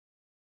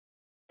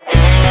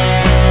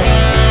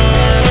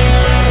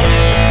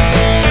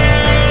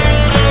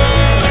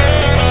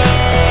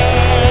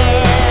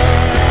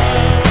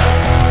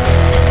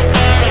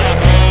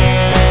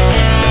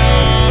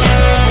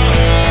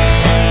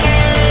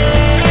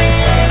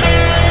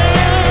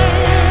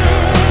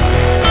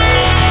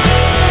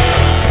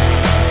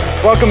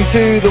Welcome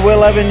to The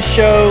Will Evans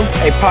Show,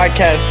 a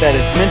podcast that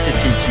is meant to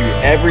teach you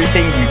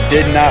everything you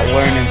did not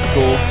learn in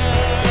school.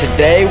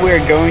 Today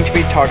we're going to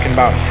be talking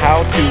about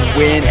how to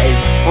win a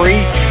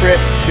free trip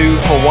to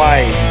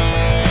Hawaii.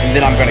 And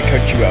then I'm going to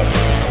coach you up.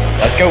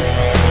 Let's go.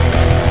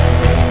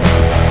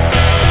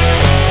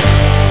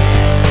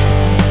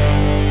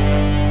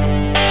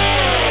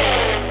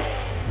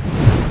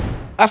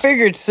 I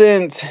figured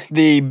since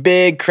the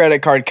big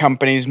credit card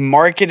companies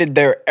marketed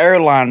their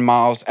airline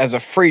miles as a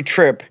free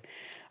trip,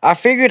 I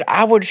figured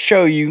I would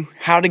show you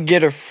how to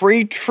get a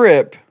free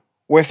trip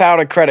without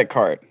a credit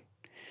card.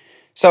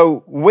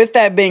 So with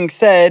that being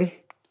said,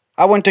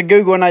 I went to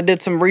Google and I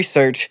did some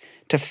research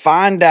to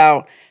find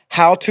out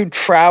how to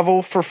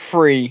travel for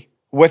free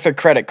with a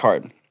credit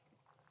card.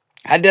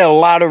 I did a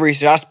lot of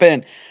research.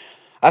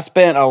 I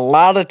spent a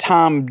lot of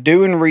time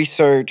doing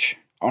research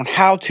on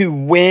how to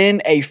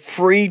win a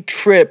free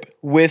trip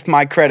with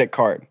my credit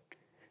card.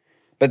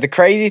 But the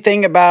crazy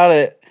thing about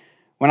it,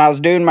 when I was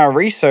doing my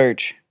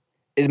research,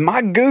 is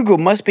my Google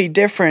must be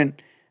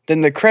different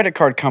than the credit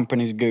card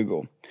company's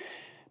Google.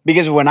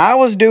 Because when I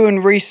was doing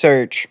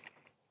research,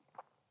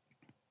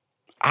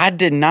 I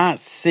did not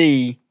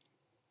see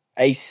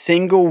a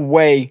single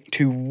way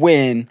to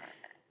win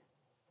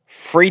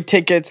free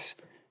tickets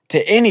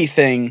to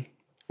anything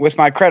with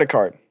my credit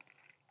card.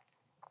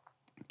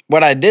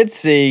 What I did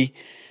see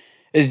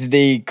is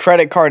the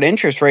credit card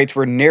interest rates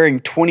were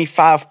nearing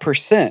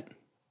 25%.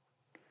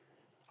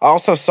 I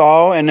also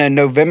saw in a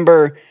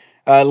November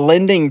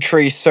Lending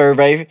Tree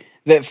survey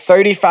that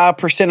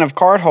 35% of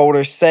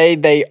cardholders say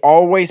they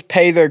always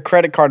pay their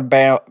credit card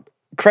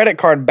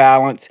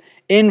balance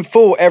in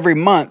full every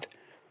month,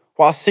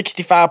 while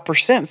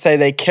 65% say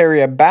they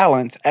carry a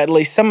balance at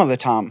least some of the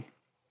time.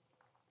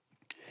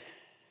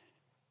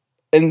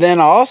 And then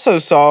I also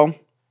saw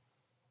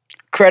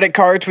credit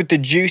cards with the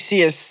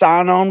juiciest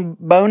sign-on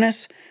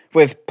bonus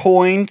with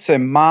points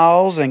and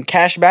miles and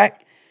cash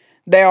back.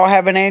 They all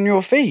have an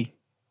annual fee.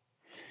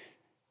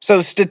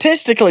 So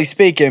statistically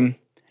speaking,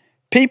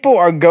 people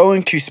are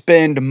going to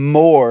spend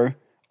more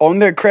on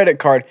their credit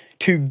card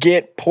to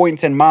get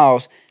points and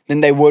miles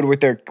than they would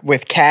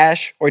with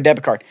cash or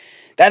debit card.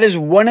 That is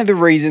one of the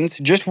reasons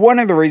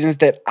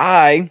that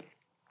I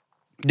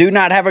do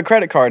not have a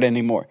credit card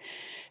anymore.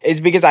 It's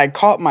because I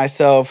caught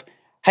myself,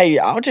 hey,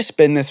 I'll just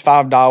spend this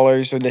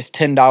 $5 or this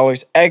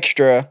 $10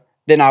 extra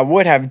than I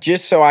would have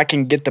just so I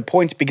can get the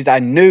points, because I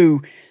knew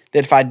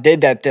that if I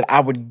did that I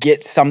would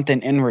get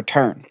something in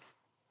return.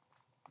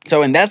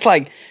 So, and that's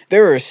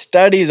there are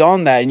studies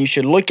on that, and you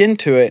should look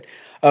into it,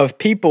 of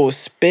people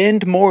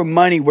spend more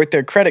money with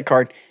their credit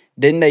card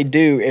than they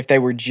do if they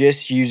were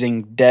just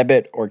using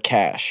debit or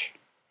cash.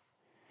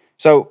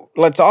 So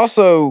let's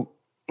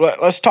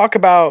talk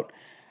about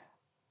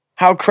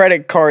how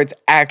credit cards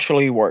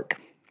actually work.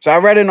 So I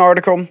read an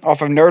article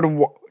off of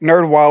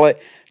NerdWallet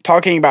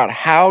talking about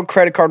how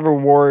credit card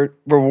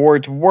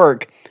rewards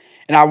work.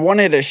 And I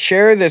wanted to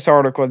share this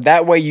article.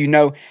 That way you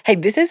know, hey,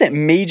 this isn't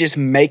me just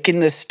making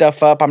this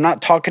stuff up. I'm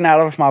not talking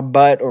out of my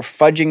butt or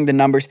fudging the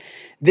numbers.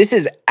 This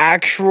is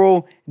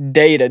actual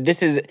data.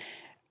 This is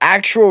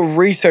actual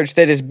research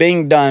that is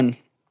being done.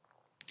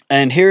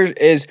 And here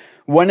is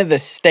one of the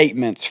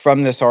statements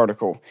from this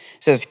article.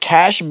 It says,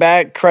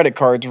 cashback credit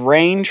cards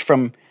range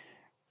from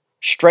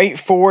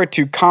straightforward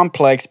to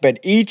complex, but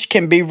each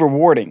can be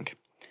rewarding.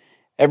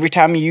 Every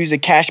time you use a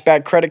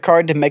cashback credit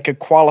card to make a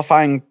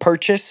qualifying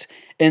purchase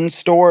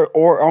in-store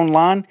or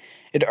online,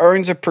 it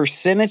earns a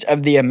percentage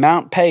of the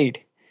amount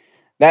paid.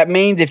 That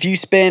means if you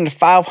spend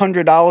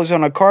 $500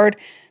 on a card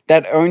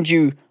that earns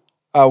you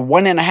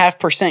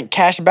 1.5%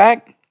 cash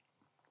back,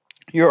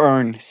 you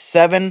earn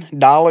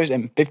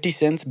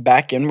 $7.50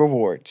 back in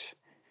rewards.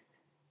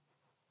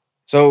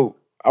 So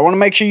I want to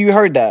make sure you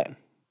heard that.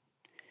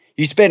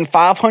 You spend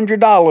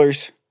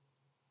 $500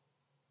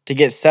 to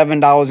get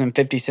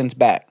 $7.50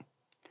 back.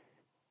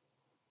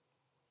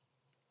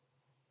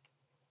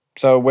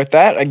 So with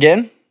that,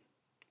 again,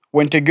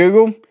 went to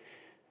Google,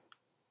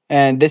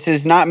 and this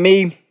is not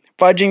me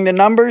fudging the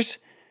numbers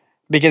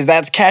because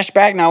that's cash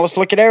back. Now let's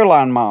look at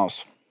airline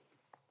miles.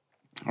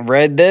 I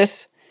read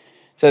this.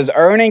 It says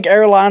earning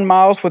airline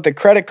miles with a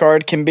credit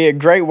card can be a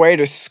great way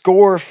to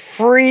score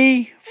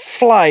free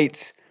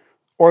flights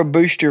or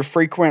boost your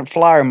frequent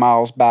flyer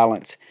miles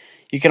balance.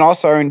 You can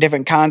also earn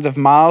different kinds of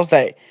miles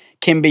that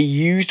can be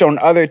used on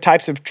other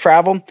types of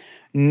travel.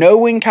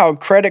 Knowing how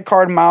credit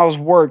card miles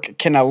work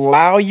can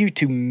allow you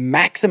to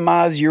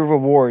maximize your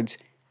rewards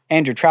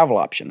and your travel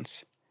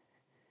options.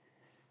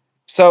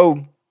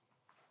 So,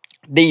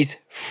 these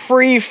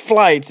free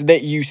flights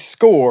that you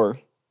score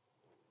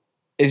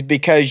is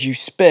because you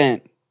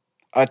spent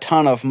a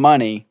ton of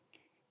money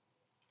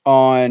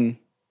on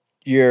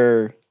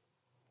your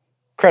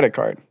credit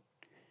card.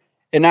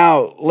 And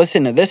now,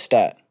 listen to this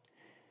stat.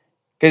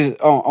 Because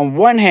on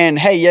one hand,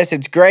 hey, yes,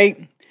 it's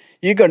great.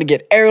 You're going to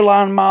get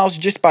airline miles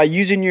just by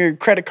using your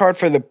credit card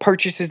for the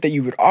purchases that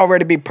you would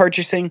already be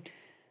purchasing.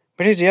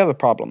 But here's the other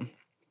problem.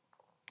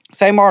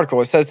 Same article,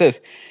 it says this.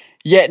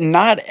 Yet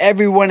not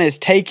everyone is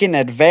taking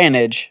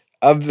advantage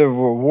of the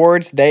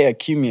rewards they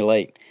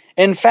accumulate.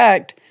 In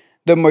fact,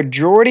 the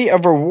majority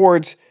of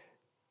rewards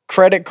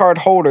credit card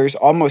holders,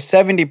 almost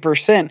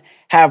 70%,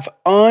 have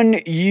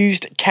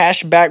unused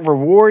cashback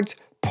rewards,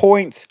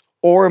 points,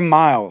 or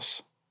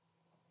miles.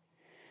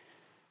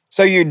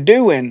 So you're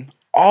doing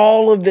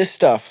all of this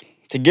stuff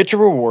to get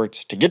your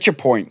rewards, to get your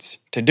points,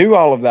 to do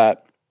all of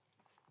that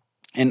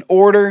in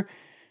order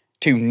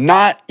to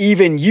not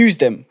even use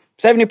them.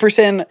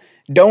 70%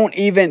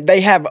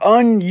 they have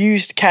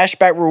unused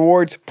cashback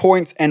rewards,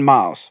 points, and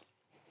miles.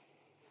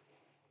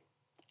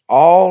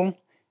 All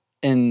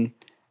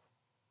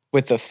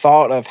with the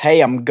thought of,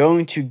 hey, I'm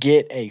going to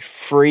get a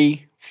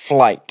free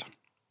flight.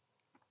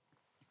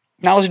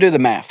 Now let's do the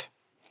math.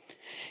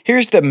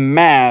 Here's the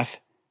math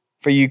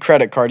for you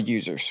credit card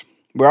users.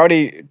 We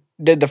already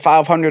did the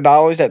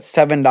 $500, that's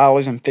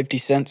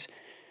 $7.50.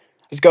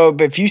 Let's go,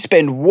 if you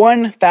spend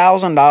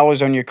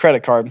 $1,000 on your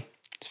credit card,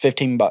 it's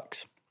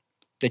 $15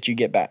 that you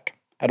get back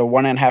at a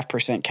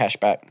 1.5%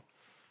 cashback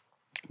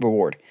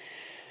reward.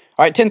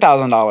 All right,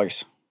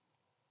 $10,000,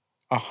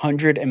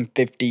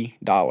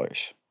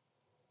 $150.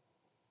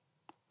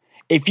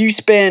 If you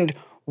spend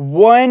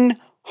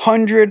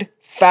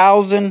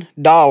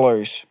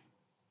 $100,000,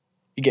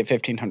 you get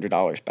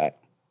 $1,500 back.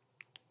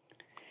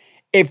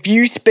 If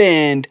you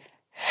spend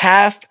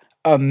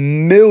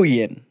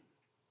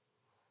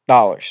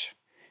 $500,000,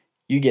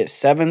 you get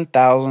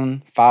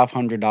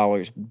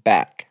 $7,500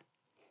 back.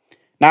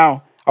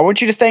 Now, I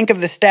want you to think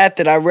of the stat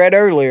that I read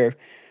earlier,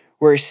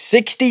 where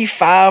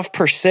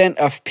 65%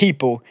 of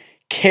people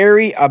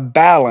carry a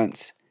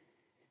balance.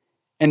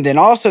 And then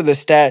also the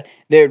stat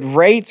that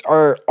rates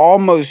are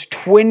almost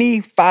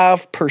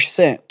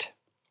 25%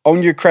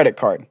 on your credit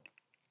card.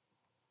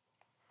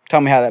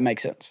 Tell me how that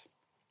makes sense.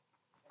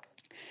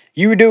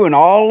 You were doing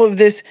all of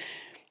this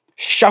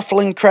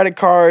shuffling credit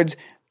cards,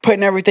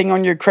 putting everything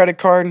on your credit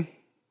card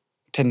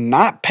to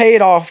not pay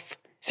it off.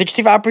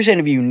 65%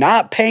 of you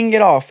not paying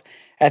it off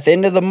at the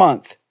end of the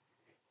month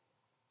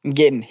and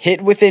getting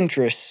hit with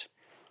interest,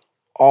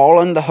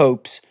 all in the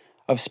hopes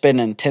of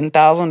spending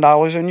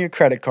 $10,000 on your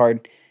credit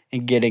card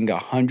and getting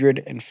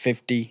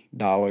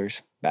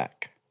 $150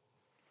 back.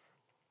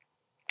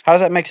 How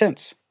does that make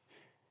sense?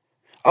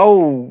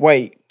 Oh,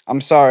 wait, I'm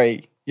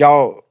sorry.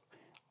 Y'all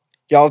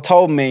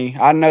told me,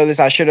 I know this,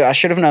 I should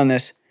have known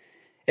this.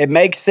 It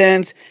makes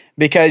sense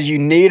because you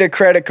need a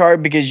credit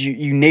card because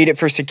you need it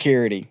for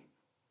security.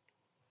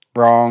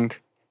 Wrong.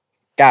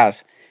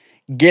 Guys,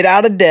 get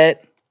out of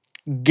debt,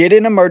 get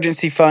an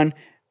emergency fund,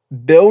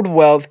 build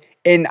wealth,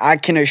 and I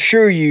can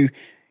assure you,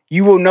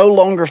 you will no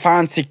longer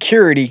find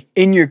security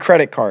in your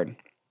credit card.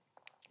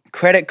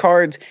 Credit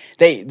cards,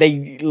 they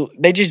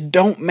just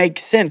don't make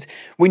sense.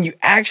 When you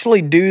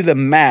actually do the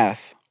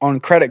math on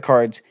credit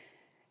cards,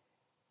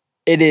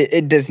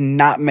 it does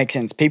not make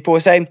sense. People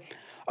will say,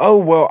 oh,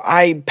 well,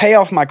 I pay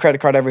off my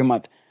credit card every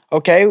month.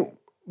 Okay,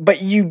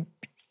 but you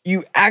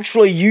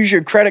actually use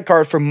your credit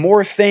card for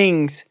more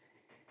things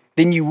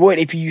than you would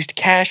if you used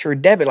cash or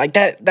debit. Like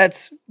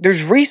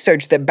there's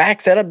research that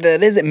backs that up.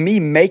 That isn't me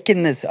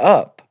making this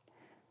up.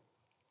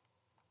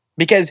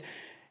 Because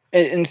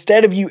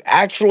instead of you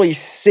actually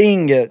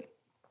seeing it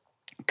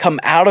come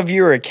out of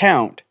your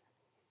account,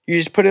 you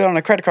just put it on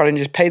a credit card and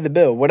just pay the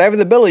bill. Whatever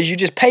the bill is, you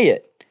just pay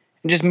it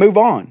and just move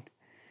on.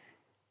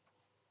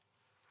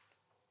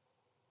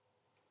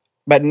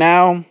 But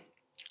now,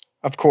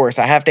 of course,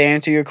 I have to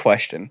answer your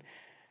question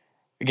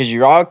because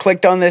you all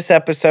clicked on this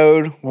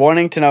episode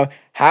wanting to know,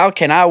 how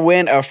can I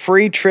win a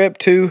free trip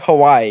to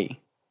Hawaii?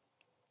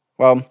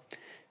 Well,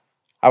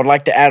 I would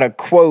like to add a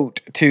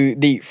quote to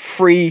the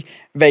free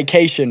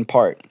vacation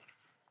part.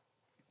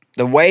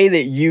 The way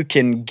that you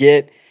can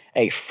get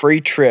a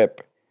free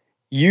trip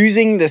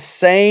using the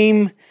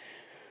same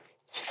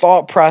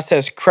thought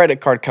process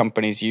credit card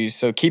companies use.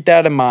 So keep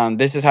that in mind.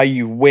 This is how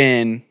you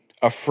win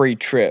a free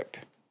trip.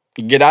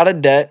 You get out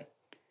of debt.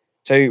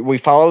 So we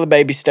follow the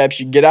baby steps.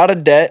 You get out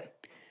of debt.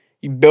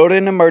 You build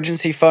an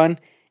emergency fund.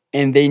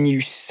 And then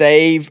you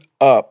save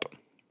up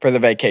for the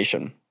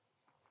vacation.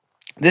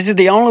 This is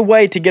the only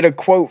way to get a,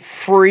 quote,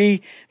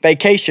 free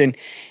vacation.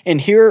 And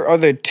here are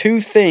the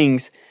two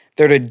things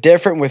that are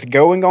different with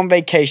going on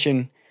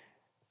vacation,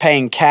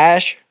 paying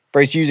cash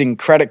versus using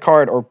credit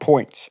card or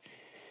points.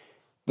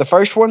 The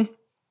first one,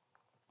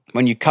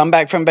 when you come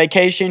back from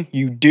vacation,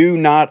 you do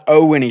not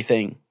owe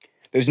anything.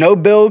 There's no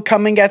bill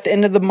coming at the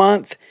end of the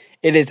month.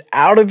 It is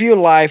out of your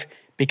life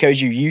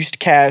because you used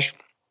cash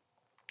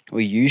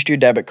or you used your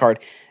debit card.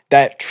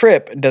 That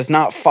trip does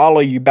not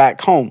follow you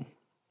back home.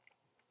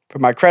 For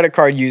my credit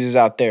card users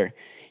out there,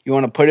 you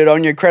want to put it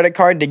on your credit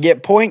card to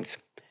get points?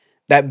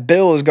 That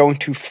bill is going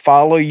to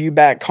follow you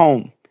back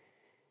home.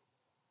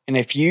 And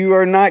if you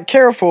are not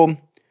careful,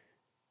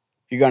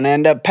 you're going to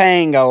end up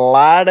paying a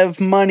lot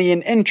of money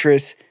in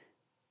interest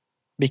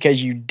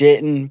because you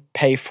didn't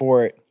pay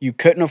for it. You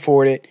couldn't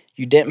afford it.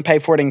 You didn't pay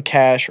for it in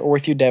cash or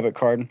with your debit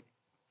card.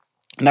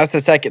 And that's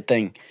the second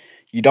thing.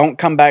 You don't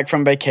come back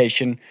from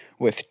vacation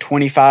with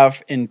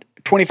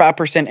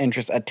 25%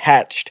 interest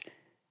attached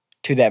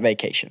to that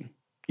vacation.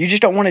 You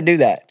just don't want to do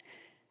that.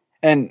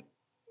 And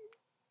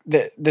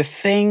the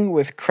thing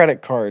with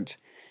credit cards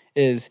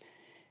is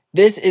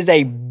this is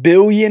a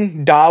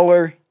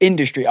billion-dollar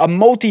industry, a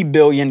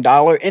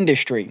multi-billion-dollar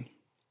industry.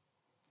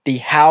 The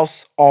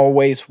house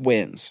always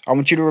wins. I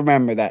want you to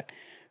remember that.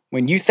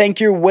 When you think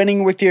you're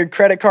winning with your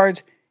credit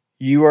cards,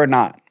 you are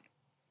not.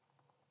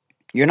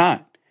 You're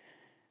not.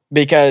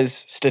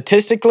 Because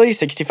statistically,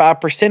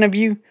 65% of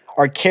you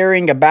are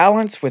carrying a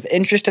balance with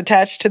interest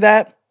attached to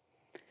that.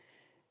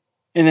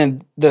 And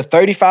then the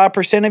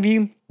 35% of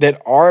you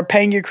that are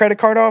paying your credit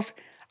card off,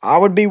 I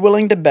would be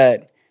willing to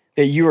bet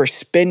that you are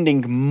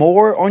spending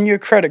more on your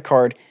credit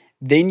card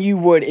than you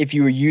would if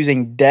you were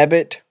using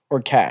debit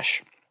or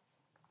cash.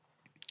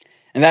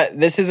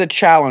 And this is a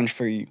challenge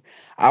for you.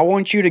 I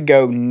want you to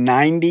go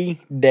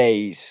 90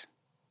 days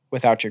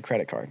without your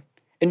credit card.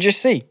 And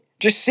just see.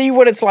 Just see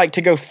what it's like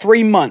to go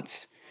 3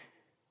 months.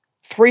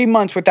 3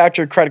 months without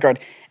your credit card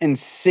and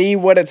see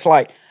what it's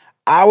like.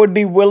 I would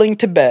be willing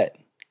to bet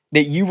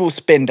that you will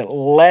spend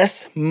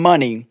less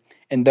money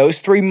in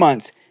those 3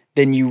 months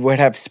than you would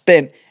have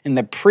spent in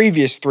the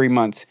previous 3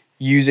 months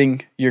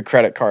using your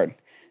credit card.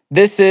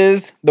 This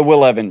is The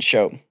Will Evans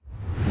Show.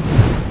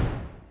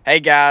 Hey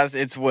guys,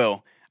 it's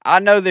Will. I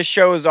know this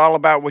show is all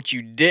about what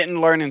you didn't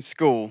learn in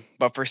school,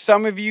 but for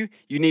some of you,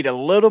 you need a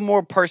little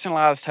more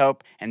personalized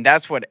help, and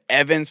that's what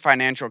Evans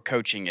Financial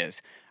Coaching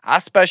is. I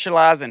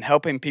specialize in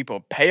helping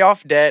people pay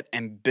off debt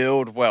and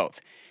build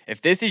wealth.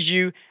 If this is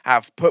you,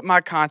 I've put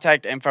my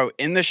contact info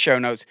in the show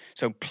notes,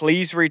 so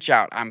please reach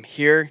out. I'm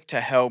here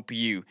to help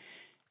you.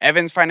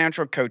 Evans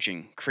Financial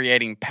Coaching,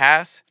 creating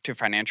paths to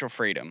financial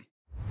freedom.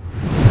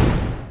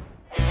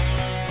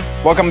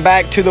 Welcome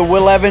back to the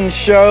Will Evans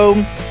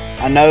Show.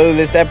 I know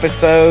this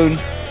episode,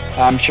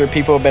 I'm sure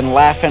people have been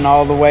laughing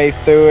all the way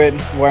through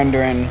it,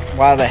 wondering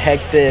why the heck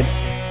did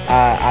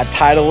I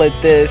title it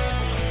this.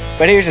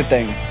 But here's the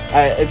thing.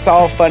 It's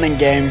all fun and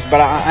games,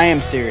 but I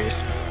am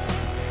serious.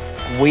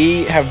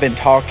 We have been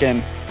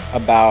talking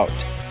about,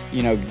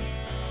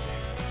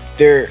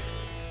 their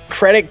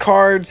credit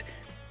cards,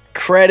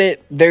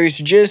 credit.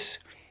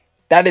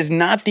 That is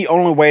not the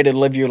only way to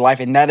live your life.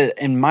 And that is,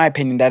 in my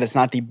opinion, that is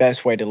not the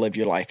best way to live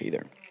your life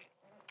either.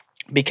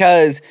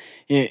 Because,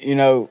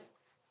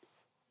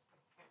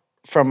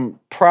 from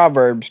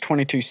Proverbs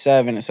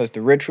 22:7, it says,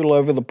 the rich rule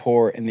over the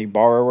poor and the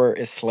borrower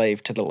is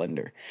slave to the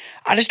lender.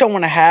 I just don't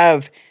want to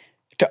have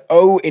to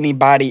owe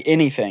anybody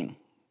anything.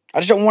 I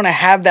just don't want to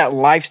have that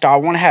lifestyle. I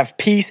want to have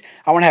peace.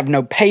 I want to have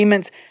no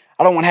payments.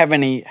 I don't want to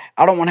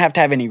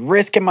have any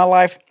risk in my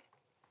life.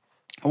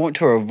 I want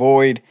to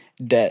avoid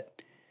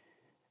debt.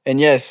 And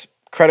yes,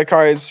 credit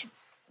cards,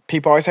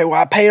 people always say,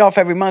 well, I pay it off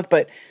every month.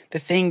 But the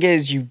thing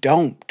is, you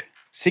don't.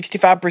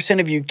 65%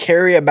 of you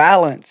carry a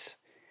balance.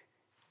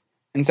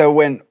 And so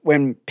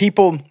when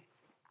people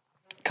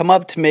come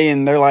up to me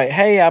and they're like,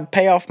 hey, I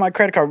pay off my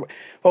credit card.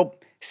 Well,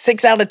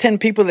 6 out of 10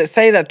 people that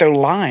say that, they're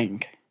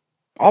lying.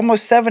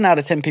 Almost 7 out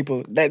of 10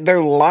 people, that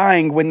they're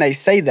lying when they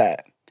say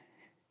that.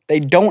 They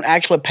don't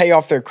actually pay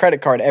off their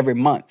credit card every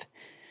month.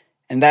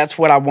 And that's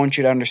what I want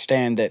you to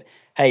understand, that,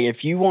 hey,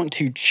 if you want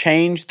to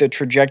change the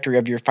trajectory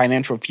of your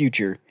financial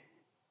future,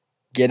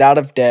 get out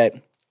of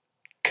debt,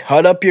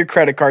 cut up your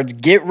credit cards,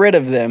 get rid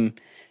of them,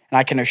 and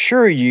I can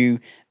assure you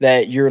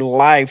that your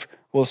life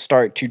will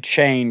start to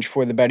change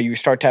for the better. You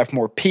start to have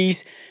more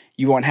peace.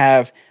 You won't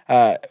have,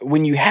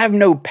 when you have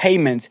no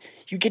payments,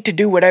 you get to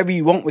do whatever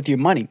you want with your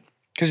money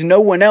because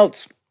no one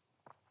else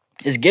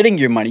is getting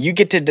your money. You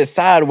get to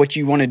decide what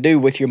you want to do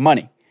with your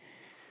money.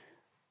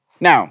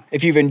 Now,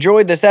 if you've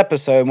enjoyed this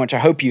episode, which I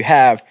hope you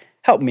have,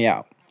 help me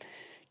out.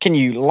 Can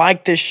you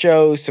like this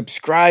show,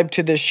 subscribe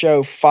to this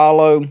show,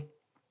 follow,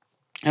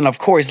 and of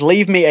course,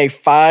 leave me a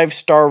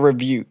 5-star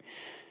review.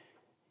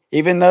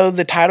 Even though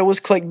the title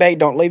was clickbait,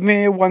 don't leave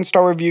me a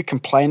 1-star review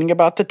complaining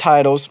about the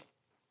titles.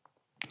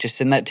 Just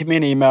send that to me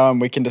an email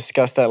and we can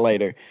discuss that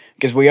later.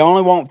 Because we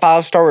only want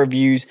 5-star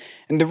reviews.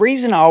 And the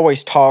reason I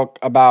always talk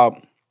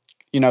about,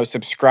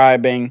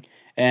 subscribing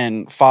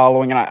and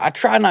following, and I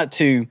try not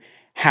to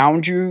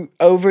hound you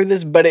over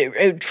this, but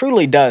it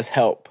truly does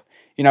help.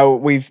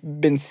 We've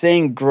been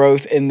seeing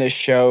growth in this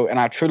show, and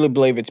I truly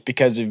believe it's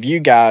because of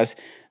you guys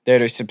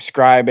that are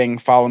subscribing,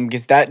 following,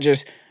 because that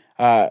just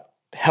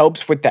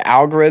helps with the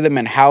algorithm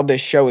and how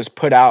this show is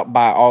put out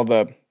by all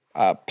the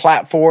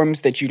platforms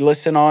that you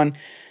listen on.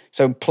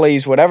 So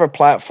please, whatever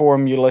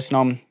platform you listen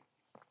on,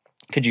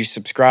 could you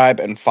subscribe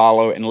and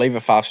follow and leave a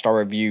 5-star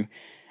review?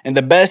 And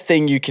the best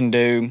thing you can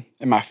do,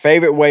 and my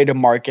favorite way to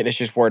market, is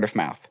just word of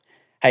mouth.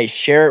 Hey,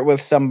 share it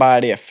with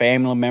somebody, a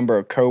family member,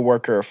 a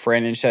coworker, a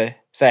friend, and say,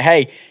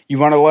 hey, you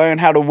want to learn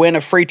how to win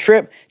a free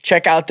trip?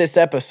 Check out this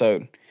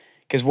episode.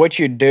 Because what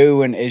you're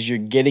doing is you're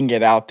getting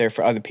it out there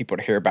for other people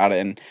to hear about it.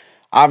 And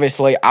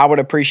obviously, I would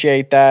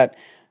appreciate that.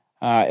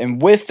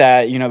 And with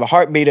that, the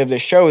heartbeat of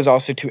this show is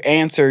also to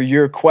answer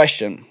your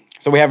question.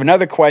 So we have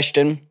another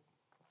question,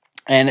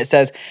 and it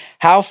says,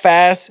 how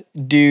fast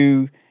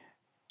do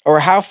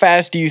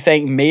you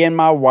think me and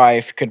my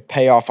wife could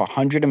pay off a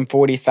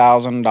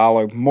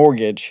 $140,000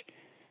 mortgage,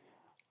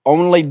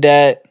 only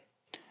debt,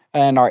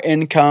 and our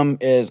income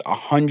is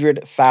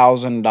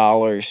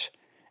 $100,000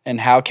 and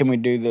how can we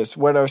do this?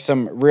 What are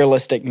some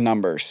realistic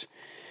numbers?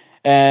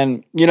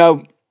 And,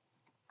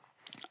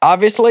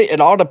 obviously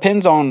it all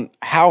depends on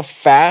how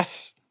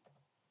fast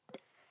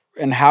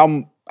and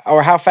how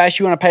fast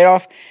you want to pay it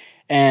off.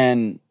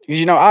 And,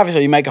 because,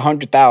 obviously you make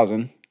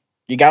 $100,000,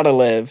 you got to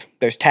live,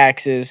 there's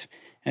taxes,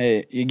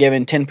 you're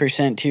giving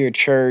 10% to your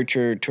church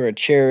or to a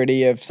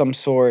charity of some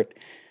sort.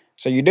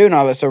 So you're doing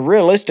all this. So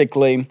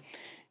realistically,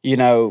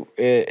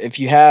 if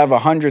you have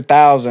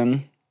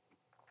 $100,000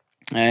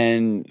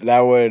 and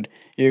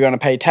you're going to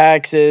pay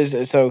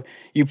taxes. So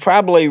you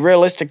probably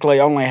realistically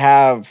only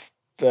have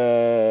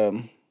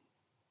about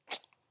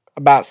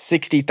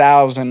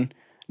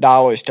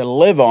 $60,000 to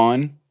live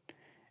on.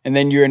 And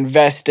then you're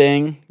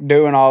investing,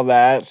 doing all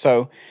that.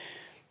 So,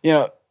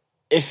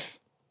 if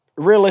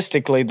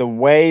realistically the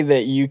way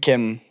that you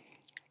can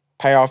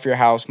pay off your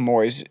house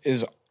more is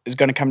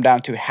going to come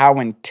down to how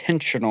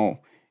intentional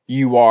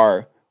you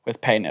are with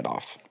paying it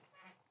off.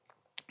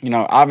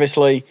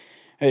 Obviously,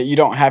 you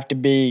don't have to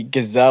be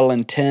gazelle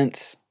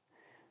intense,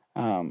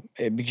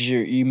 because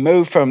you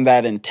move from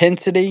that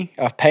intensity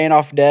of paying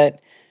off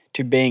debt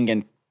to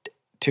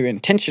to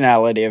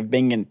intentionality of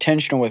being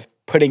intentional with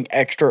putting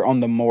extra on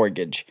the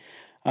mortgage.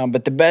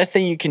 But the best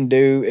thing you can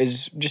do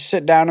is just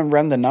sit down and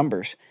run the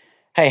numbers.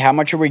 Hey, how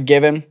much are we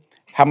giving?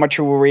 How much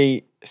are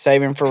we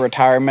saving for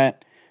retirement?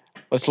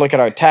 Let's look at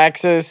our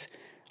taxes.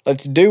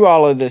 Let's do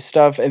all of this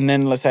stuff. And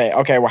then let's say,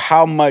 okay, well,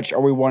 how much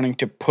are we wanting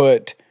to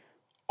put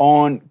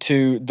on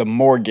to the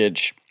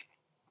mortgage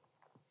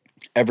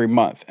every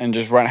month? And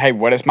just run, hey,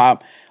 what is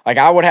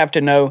I would have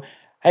to know,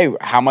 hey,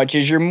 how much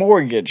is your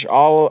mortgage?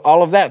 All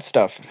of that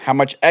stuff. How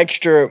much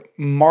extra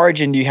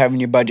margin do you have in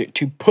your budget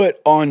to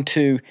put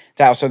onto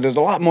that? So there's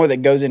a lot more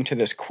that goes into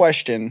this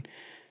question.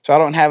 So I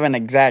don't have an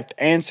exact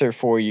answer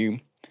for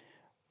you.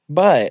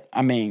 But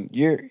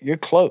you're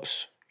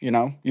close.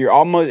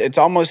 It's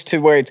almost to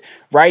where it's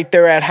right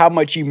there at how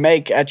much you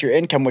make at your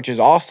income, which is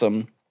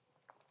awesome.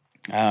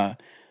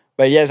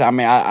 But yes,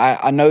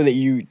 I know that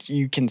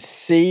you can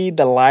see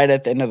the light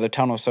at the end of the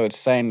tunnel. So it's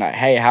saying that,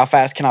 hey, how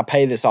fast can I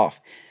pay this off?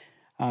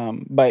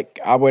 But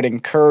I would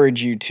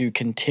encourage you to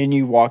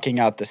continue walking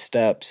out the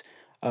steps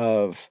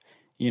of,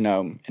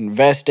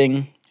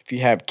 investing. If you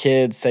have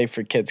kids, save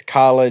for kids'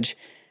 college,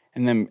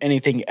 and then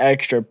anything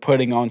extra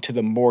putting onto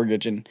the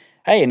mortgage. And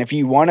hey, and if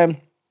you want to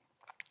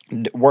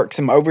work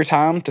some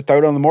overtime to throw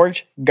it on the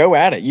mortgage, go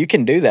at it. You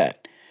can do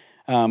that.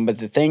 But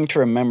the thing to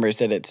remember is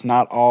that it's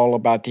not all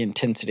about the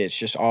intensity. It's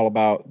just all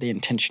about the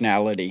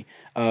intentionality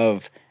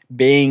of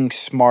being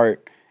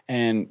smart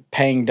and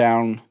paying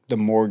down the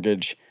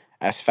mortgage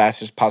as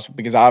fast as possible,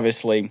 because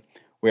obviously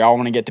we all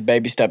want to get to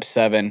baby step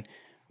 7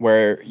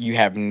 where you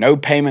have no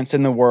payments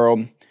in the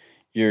world.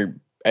 You're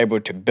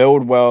able to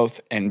build wealth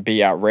and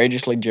be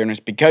outrageously generous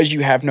because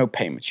you have no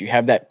payments. You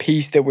have that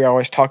peace that we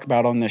always talk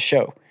about on this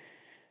show.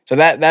 So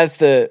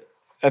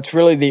that's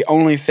really the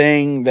only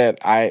thing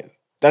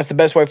that's the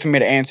best way for me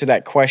to answer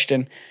that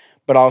question.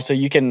 But also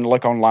you can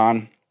look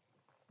online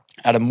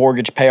at a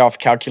mortgage payoff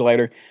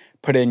calculator,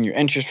 put in your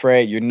interest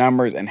rate, your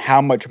numbers, and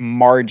how much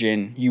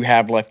margin you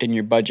have left in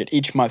your budget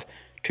each month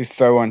to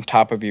throw on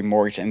top of your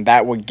mortgage. And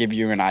that will give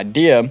you an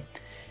idea. And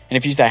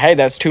if you say, hey,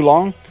 that's too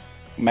long,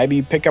 maybe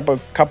you pick up a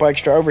couple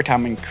extra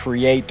overtime and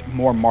create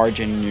more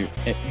margin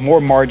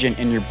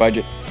in your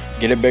budget.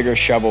 Get a bigger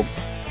shovel.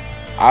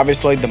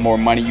 Obviously, the more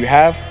money you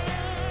have,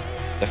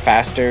 the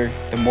faster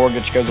the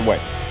mortgage goes away.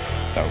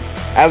 So,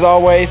 as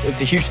always,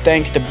 it's a huge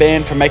thanks to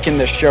Ben for making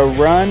this show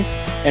run.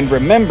 And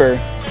remember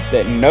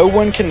that no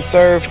one can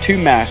serve two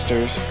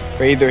masters,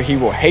 for either he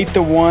will hate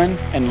the one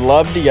and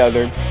love the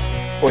other,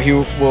 or he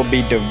will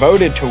be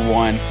devoted to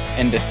one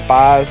and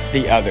despise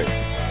the other.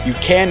 You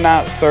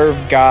cannot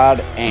serve God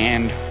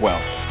and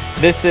wealth.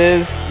 This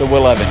is The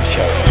Will Evans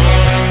Show.